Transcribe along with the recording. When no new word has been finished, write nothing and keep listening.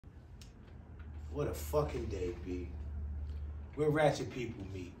What a fucking day, B. We're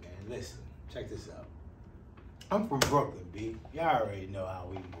Ratchetpeoplemeet, man. Listen, check this out. I'm from Brooklyn, B. Y'all already know how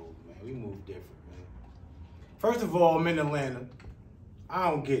we move, man. We move different, man. First of all, I'm in Atlanta. I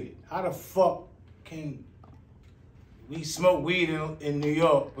don't get it. How the fuck can we smoke weed in New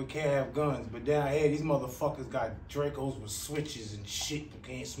York but can't have guns? But down here, these motherfuckers got Dracos with switches and shit but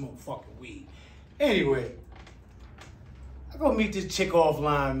can't smoke fucking weed. Anyway, I go meet this chick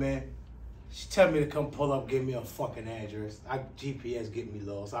offline, man. She tell me to come pull up, give me a fucking address. GPS get me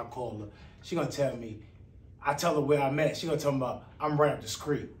lost. I call her. She gonna tell me. I tell her where I'm at. She gonna tell me about I'm right up the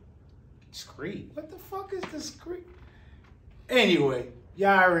street. Street? What the fuck is the street? Anyway,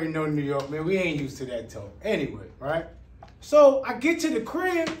 y'all already know New York, man. We ain't used to that talk. Anyway, right? So I get to the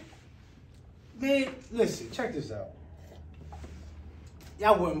crib. Man, listen, check this out.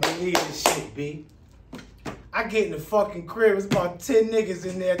 Y'all wouldn't believe this shit, B. I get in the fucking crib, there's about 10 niggas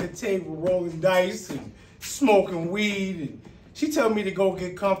in there at the table rolling dice and smoking weed, and she tell me to go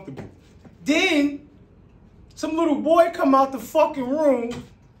get comfortable. Then, some little boy come out the fucking room,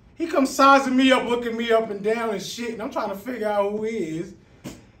 he come sizing me up, looking me up and down and shit, and I'm trying to figure out who he is.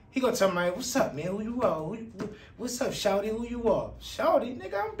 He gonna tell me, what's up, man, who you are? What's up, Shouty, who you are? Shouty,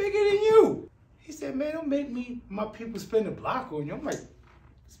 nigga, I'm bigger than you. He said, man, don't make my people spend a block on you. I'm like,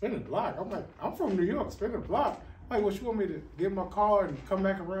 spin a block. I'm like, I'm from New York, spin a block. Like, what, you want me to get in my car and come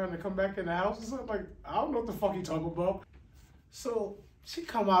back around and come back in the house or something? Like, I don't know what the fuck you talking about. So, she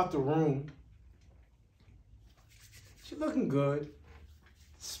come out the room. She looking good.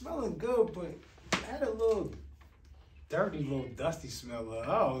 Smelling good, but had a little dirty, little dusty smell. I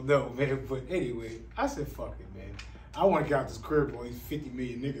don't know, man. But anyway, I said, fuck it, man. I want to get out this crib, boy. There's 50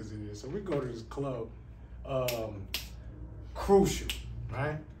 million niggas in there. So we go to this club, Crucial.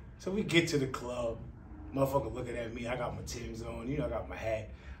 Right? So we get to the club. Motherfucker looking at me. I got my Timbs on. You know, I got my hat.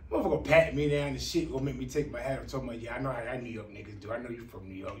 Motherfucker pat me down and shit. Gonna make me take my hat. I'm talking about, yeah, I know how New York niggas do. I know you from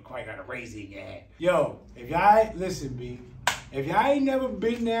New York. You quite got a razor in your hat. Yo, if y'all, listen, B. If y'all ain't never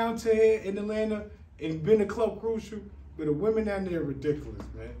been down to here in Atlanta and been to Club Crucial, but the women down there are ridiculous,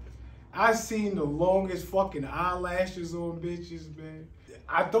 man. I seen the longest fucking eyelashes on bitches, man.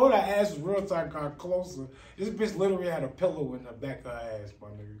 I thought her ass was real tight, got closer. This bitch literally had a pillow in the back of her ass, my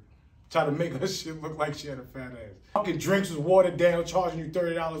nigga. Trying to make her shit look like she had a fat ass. Fucking drinks was watered down, charging you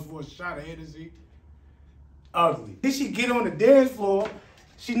 $30 for a shot of Hennessy. Ugly. Then she get on the dance floor.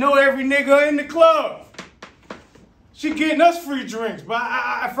 She know every nigga in the club. She getting us free drinks. But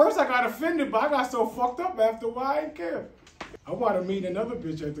at first I got offended, but I got so fucked up after a while, I didn't care. I wanted to meet another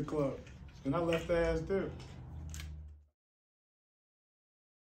bitch at the club, and I left her ass there.